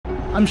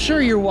I'm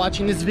sure you're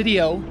watching this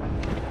video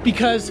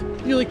because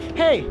you're like,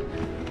 hey,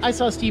 I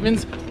saw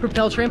Steven's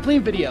Propel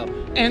Trampoline video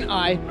and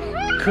I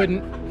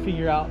couldn't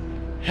figure out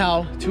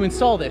how to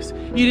install this.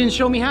 You didn't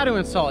show me how to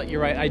install it.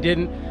 You're right, I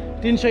didn't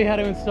show you how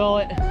to install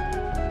it.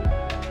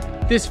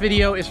 This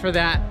video is for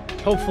that.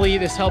 Hopefully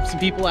this helps some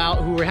people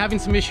out who are having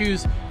some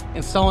issues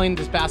installing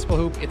this basketball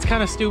hoop. It's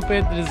kind of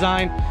stupid, the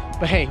design,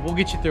 but hey, we'll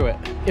get you through it.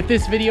 If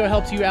this video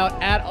helps you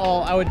out at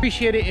all, I would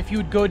appreciate it if you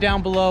would go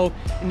down below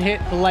and hit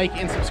the like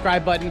and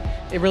subscribe button.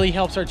 It really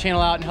helps our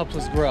channel out and helps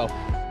us grow.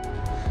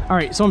 All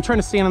right, so I'm trying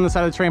to stand on the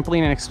side of the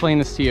trampoline and explain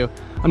this to you.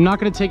 I'm not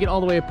gonna take it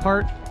all the way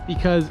apart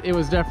because it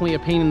was definitely a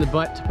pain in the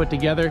butt to put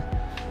together.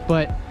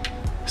 But,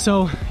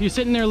 so you're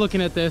sitting there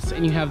looking at this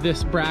and you have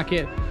this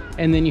bracket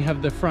and then you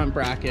have the front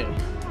bracket.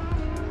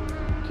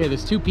 Okay,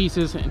 there's 2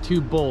 pieces and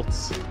 2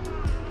 bolts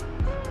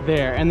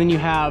there. And then you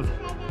have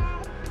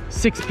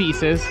 6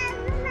 pieces.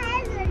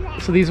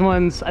 So these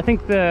ones, I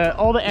think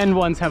all the end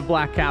ones have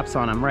black caps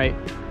on them, right?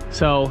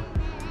 So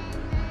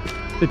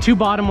the 2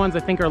 bottom ones I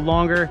think are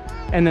longer,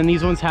 and then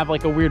these ones have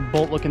like a weird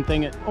bolt looking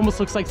thing. It almost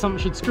looks like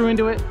something should screw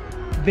into it.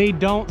 They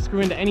don't screw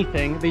into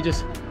anything. They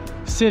just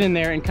sit in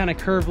there and kind of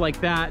curve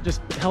like that,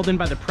 just held in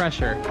by the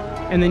pressure.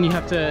 And then you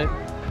have to,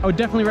 I would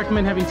definitely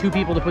recommend having 2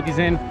 people to put these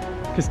in,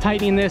 because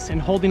tightening this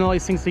and holding all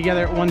these things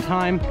together at one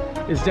time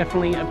is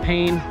definitely a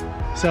pain.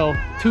 So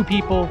 2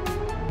 people,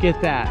 get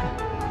that.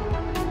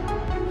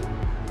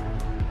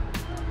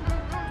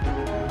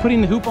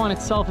 Putting the hoop on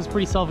itself is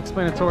pretty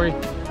self-explanatory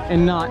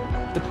and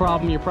not the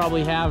problem you're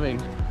probably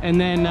having. And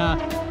then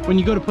when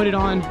you go to put it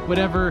on,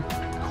 whatever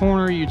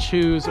corner you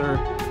choose or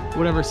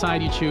whatever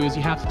side you choose,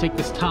 you have to take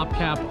this top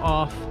cap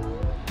off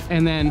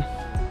and then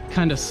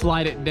kind of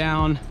slide it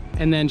down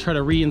and then try to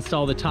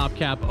reinstall the top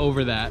cap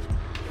over that.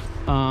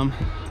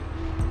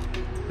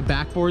 The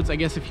backboards, I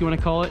guess if you want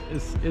to call it,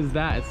 is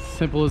that. It's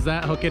simple as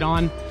that. Hook it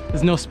on.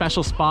 There's no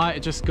special spot. It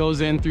just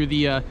goes in through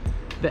the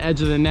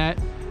edge of the net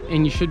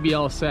and you should be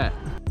all set.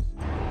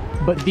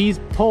 But these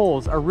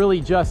poles are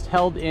really just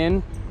held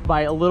in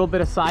by a little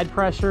bit of side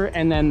pressure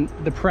and then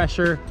the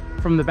pressure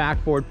from the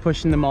backboard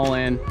pushing them all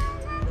in.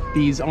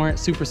 These aren't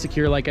super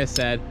secure, like I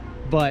said,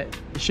 but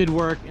it should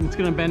work, and it's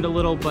gonna bend a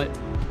little, but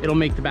it'll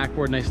make the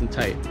backboard nice and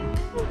tight.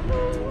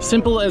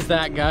 Simple as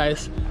that,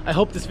 guys. I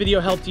hope this video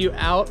helped you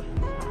out.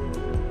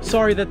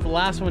 Sorry that the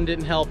last one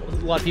didn't help. A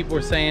lot of people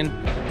were saying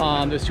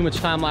there's too much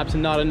time lapse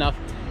and not enough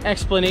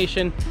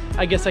explanation.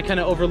 I guess I kind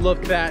of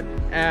overlooked that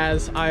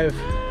as I've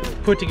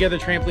put together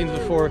trampolines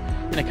before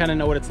and I kind of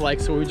know what it's like.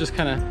 So we just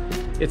kind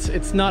of,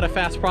 it's not a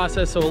fast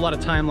process, so a lot of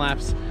time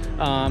lapse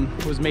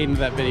was made into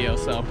that video.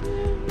 So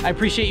I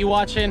appreciate you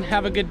watching.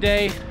 Have a good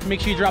day.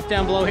 Make sure you drop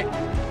down below, hit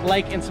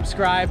like and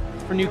subscribe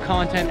for new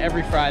content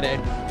every Friday.